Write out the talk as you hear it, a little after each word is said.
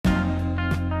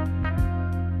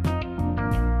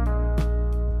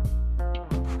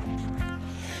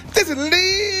This is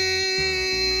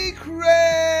Lee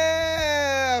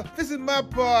Craft. This is my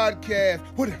podcast.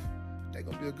 What if? They're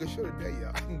going to be a good show today,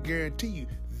 y'all. I can guarantee you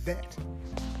that.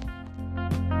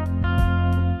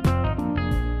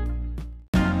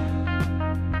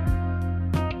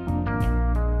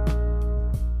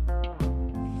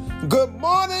 Good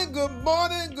morning, good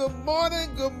morning, good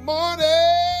morning, good morning.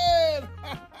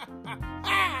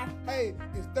 Hey,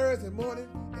 it's Thursday morning,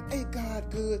 and ain't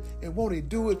God good, and won't he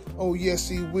do it? Oh, yes,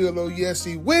 he will. Oh, yes,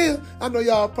 he will. I know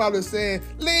y'all probably saying,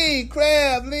 Lee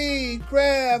Craft, Lee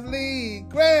Craft, Lee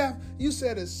Craft. You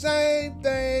say the same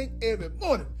thing every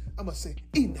morning. I'm going to say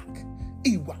Enoch,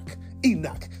 Enoch.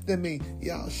 That means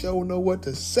y'all sure know what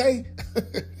to say.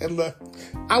 And look,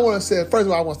 I want to say, first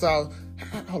of all, I want to start,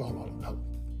 hold on.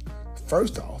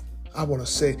 First off, I want to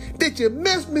say, did you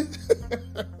miss me?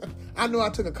 I know I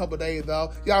took a couple days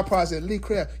off. Y'all probably said, Lee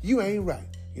Craft, you ain't right.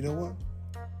 You know what?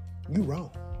 You wrong.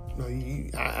 No,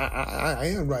 I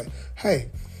am right.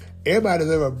 Hey, everybody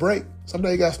deserves a break.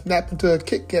 Somebody got snapped into a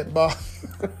Kit Kat bar.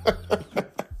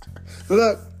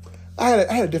 Look, I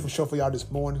had a different show for y'all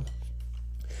this morning.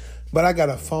 But I got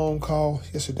a phone call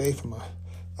yesterday from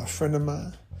a friend of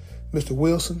mine, Mr.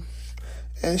 Wilson.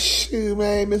 And shoot,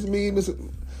 man,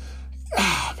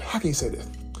 how can you say this?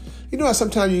 You know how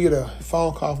sometimes you get a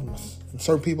phone call from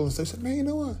certain people and say, man, you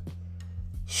know what?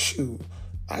 Shoot,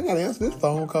 I got to answer this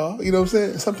phone call. You know what I'm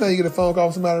saying? Sometimes you get a phone call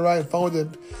from somebody, right? Phone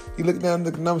that you look down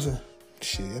at the numbers and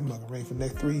shit, I'm going to ring for the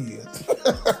next 3 years.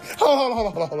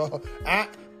 Hold on.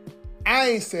 I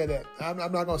ain't said that. I'm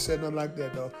not going to say nothing like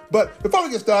that, though. But before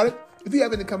we get started, if you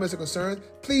have any comments or concerns,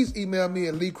 please email me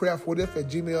at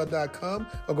leecraftwhatif@gmail.com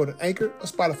or go to Anchor or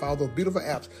Spotify, all those beautiful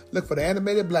apps. Look for the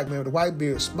animated black man with a white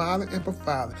beard, smiling and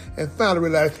profiling. And finally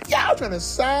realize, y'all trying to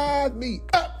size me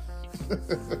up.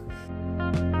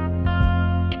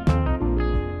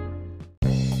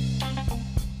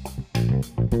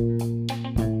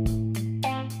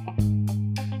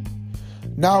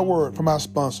 Now a word from our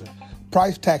sponsor.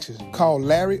 Price Taxes. Call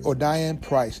Larry or Diane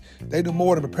Price. They do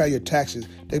more than prepare your taxes.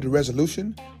 They do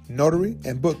resolution, notary,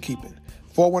 and bookkeeping.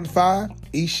 415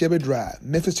 East Chevy Drive,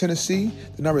 Memphis, Tennessee.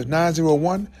 The number is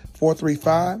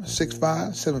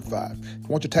 901-435-6575. If you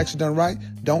want your taxes done right,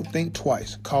 don't think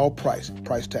twice. Call Price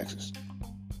Taxes.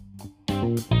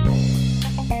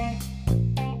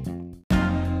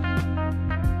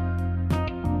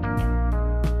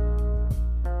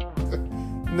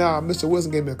 Now, Mr.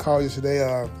 Wilson gave me a call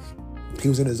yesterday. He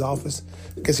was in his office.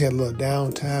 I guess he had a little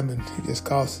downtime, and he just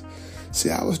called, see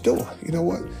how I was doing. You know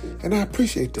what? And I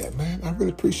appreciate that, man. I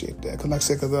really appreciate that. Because like I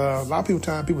said, a lot of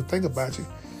people think about you.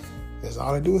 That's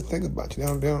all they do is think about you. They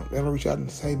don't reach out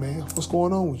and say, hey, man, what's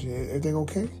going on with you? Everything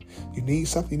okay? You need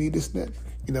something? You need this and that?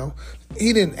 You know?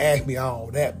 He didn't ask me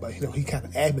all that, but, you know, he kind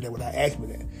of asked me that without asking me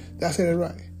that. Did I say that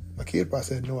right? My kid probably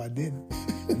said, no, I didn't.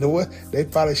 You know what? They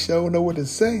probably sure know what to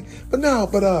say. But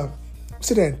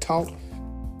sit there and talk.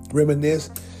 Reminisce.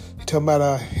 He talking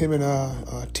about him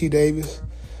and T. Davis,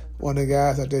 one of the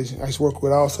guys I used to work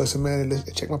with also. I said, man, let's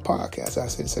check my podcast. I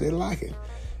said, they like it.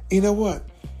 You know what?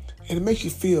 And it makes you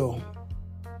feel,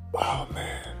 oh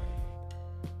man,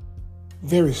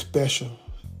 very special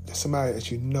that somebody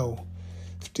that you know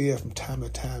still from time to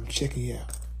time checking you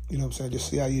out. You know what I'm saying? Just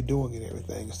see how you're doing and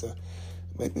everything and stuff.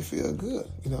 Make me feel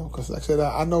good, you know, because like I said,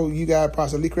 I know you guys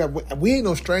probably Lee Craft. We ain't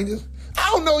no strangers. I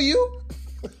don't know you.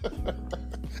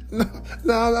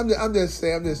 No, I'm just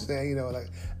saying, you know, like,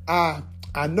 I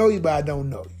know you, but I don't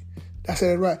know you. I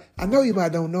said it right. I know you, but I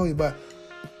don't know you, but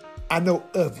I know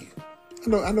of you.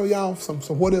 I know y'all some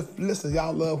what if listeners,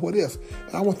 y'all love what if.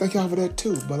 And I want to thank y'all for that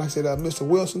too. But like I said, Mr.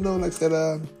 Wilson, though, like I said,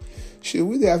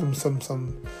 we have some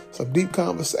deep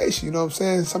conversation, you know what I'm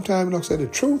saying? Sometimes, you know, say the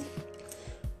truth.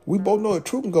 We both know the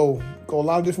truth can go a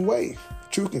lot of different ways. The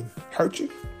truth can hurt you,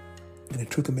 and the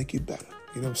truth can make you better.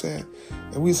 You know what I'm saying?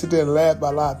 And we sit there and laugh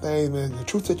about a lot of things, man. The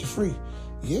truth set you free.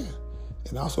 Yeah.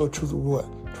 And also the truth will what?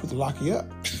 Truth will lock you up.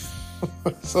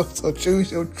 so choose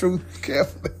your truth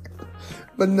carefully.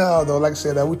 But no, though, like I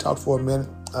said, we talked for a minute.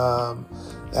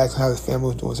 Asked how his family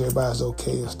was doing, so everybody's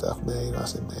okay and stuff, man. You know, I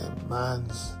said, man,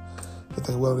 mine's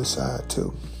everything well on this side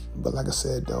too. But like I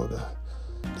said, though, to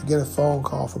get a phone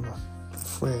call from a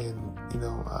friend, you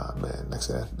know, man, like I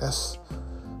said, that's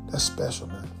special,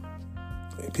 man.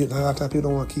 A lot of times people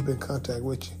don't want to keep in contact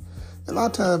with you. And a lot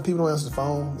of times people don't answer the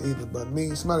phone either. But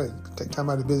me, somebody take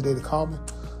time out of the busy day to call me,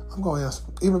 I'm going to answer.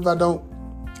 Even if I don't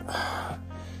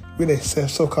really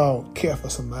so-called care for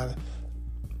somebody,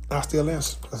 I still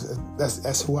answer.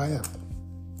 That's who I am.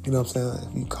 You know what I'm saying?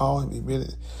 If you call me,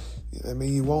 really, I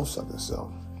mean, you want something.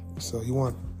 So you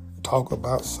want to talk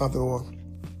about something, or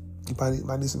you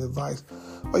might need some advice,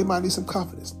 or you might need some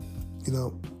confidence. You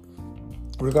know,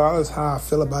 regardless how I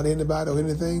feel about anybody or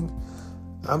anything,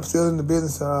 I'm still in the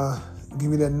business. Give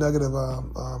me that nugget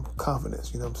of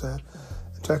confidence. You know what I'm saying?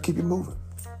 And try to keep it moving.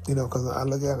 You know, because I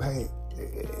look at it, hey,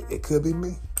 it could be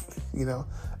me. You know,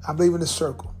 I believe in the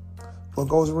circle. What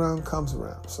goes around comes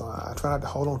around. So I try not to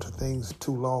hold on to things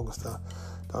too long and stuff.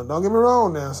 Don't get me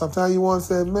wrong now. Sometimes you want to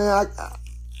say, man,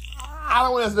 I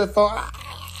don't want to answer that phone.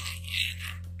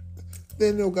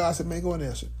 Then God said, man, go and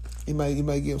answer. He may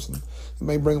give him some. He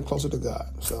may bring him closer to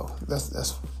God. So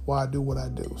that's why I do what I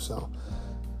do. So,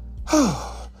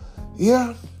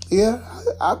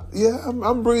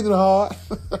 I'm breathing hard.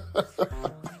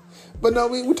 But no,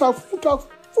 we talked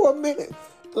for a minute.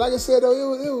 Like I said, though,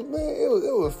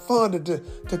 it was fun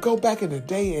to go back in the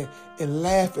day and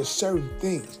laugh at certain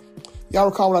things. Y'all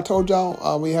recall what I told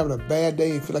y'all? When you're having a bad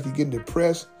day and feel like you're getting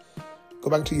depressed, go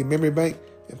back to your memory bank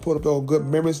and pull up those good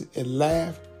memories and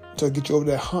laugh until it get you over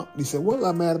that hump. And he said, what was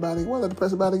I mad about again? What was I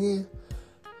depressed about again?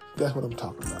 That's what I'm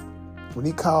talking about. When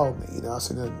he called me, I was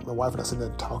sitting there, my wife and I sitting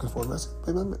there talking for him. I said,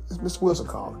 baby, it's Mr. Wilson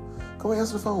calling. Go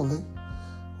answer the phone, Lee.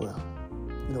 Well,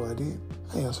 you know what I did?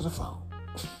 I answered the phone.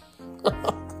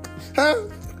 Huh?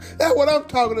 That's what I'm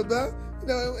talking about. You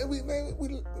know, and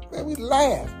we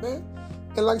laugh, man.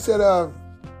 And like I said,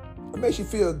 it makes you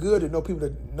feel good to know people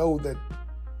that know that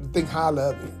think highly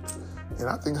of you. And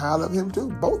I think highly of him too,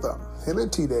 both of them. Him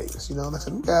and T-Davis. You know, like I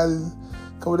said, them guys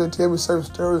come over there and tell me certain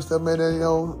stories and stuff, man, and, you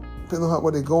know, depending on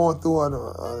what they're going through,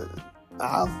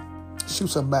 I'll shoot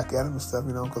something back at them and stuff,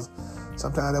 you know, because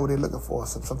sometimes that's what they're looking for.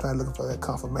 Sometimes they're looking for that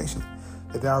confirmation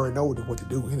that they already know what to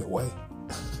do anyway.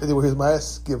 Anyway, here's my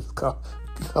ass give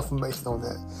confirmation on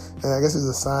that. And I guess it's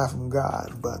a sign from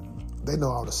God, but they know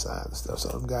all the signs and stuff, so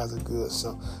them guys are good.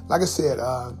 So, like I said,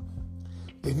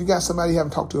 if you got somebody you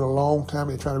haven't talked to in a long time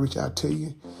and they're trying to reach out to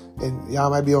you, and y'all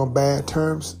might be on bad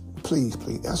terms, please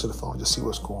answer the phone. Just see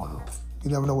what's going on. You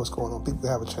never know what's going on. People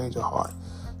have a change of heart.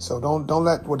 So don't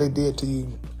let what they did to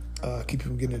you keep you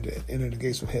from getting into the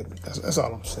gates of heaven. That's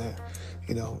all I'm saying.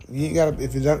 You know, you ain't got to,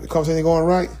 if the conversation ain't going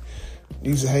right,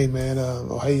 you say, hey, man,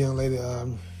 or hey, young lady,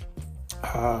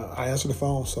 I answered the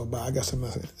phone, so bye. I got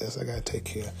something else I got to take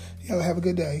care of. Yeah, have a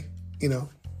good day. You know,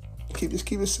 keep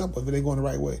it simple if it ain't going the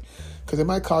right way. Because they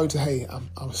might call you to, hey,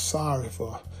 I'm sorry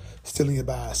for stealing your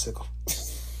bicycle.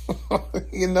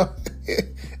 You know,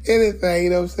 anything, you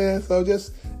know what I'm saying? So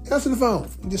just answer the phone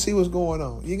and just see what's going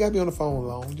on. You ain't got to be on the phone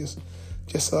long. Just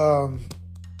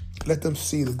let them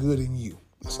see the good in you.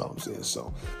 That's all I'm saying.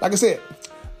 So, like I said,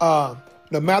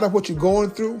 no matter what you're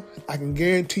going through, I can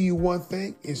guarantee you one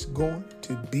thing, it's going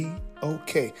to be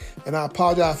okay. And I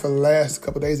apologize for the last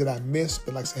couple of days that I missed,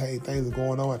 but like I said, hey, things are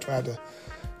going on. I tried to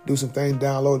do some things,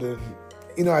 download it.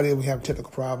 You know how it is, we have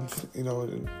technical problems, you know.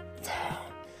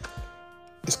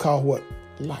 It's called what?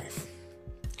 Life.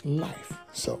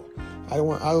 So I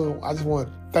just want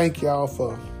to thank y'all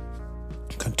for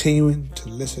continuing to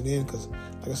listen in, because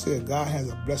like I said, God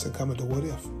has a blessing coming to What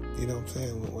If. You know what I'm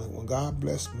saying? When God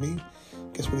blessed me,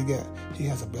 guess what he got? He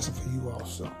has a blessing for you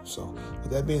also. So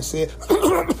with that being said,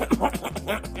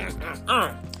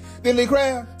 then Lee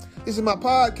Craft, this is my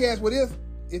podcast, What If.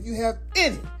 If you have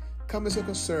any comments or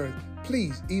concerns,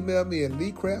 please email me at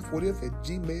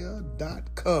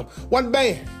leecraftwhatif@gmail.com. One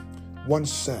band, one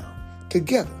sound.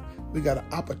 Together, we got an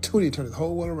opportunity to turn the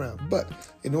whole world around. But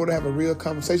in order to have a real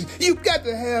conversation, you got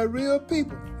to have real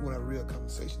people. You want to have a real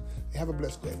conversation. Have a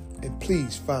blessed day. And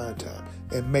please find time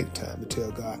and make time to tell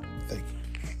God thank you.